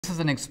is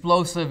an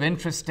explosive,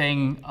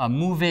 interesting,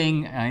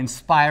 moving,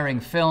 inspiring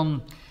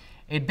film.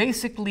 It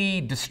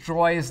basically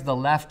destroys the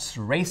left's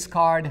race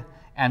card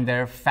and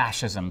their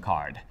fascism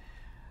card.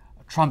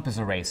 Trump is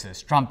a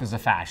racist. Trump is a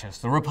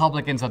fascist. The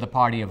Republicans are the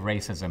party of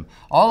racism.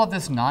 All of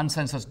this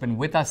nonsense has been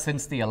with us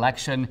since the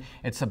election.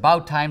 It's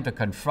about time to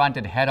confront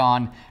it head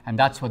on, and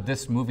that's what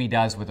this movie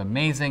does with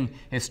amazing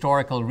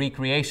historical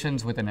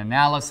recreations, with an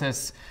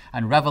analysis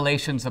and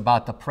revelations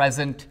about the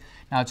present.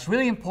 Now, it's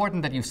really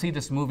important that you see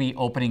this movie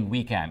opening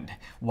weekend.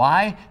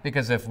 Why?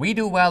 Because if we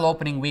do well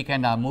opening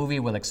weekend, our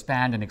movie will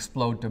expand and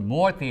explode to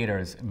more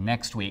theaters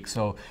next week.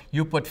 So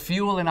you put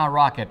fuel in our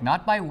rocket,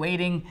 not by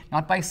waiting,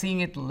 not by seeing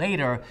it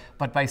later,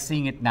 but by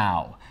seeing it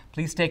now.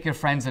 Please take your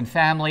friends and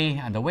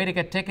family. And the way to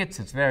get tickets,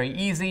 it's very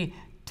easy.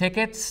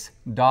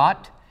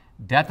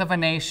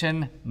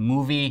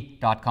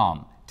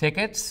 Tickets.deathofanationmovie.com.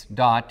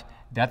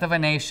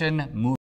 Tickets.deathofanationmovie.com.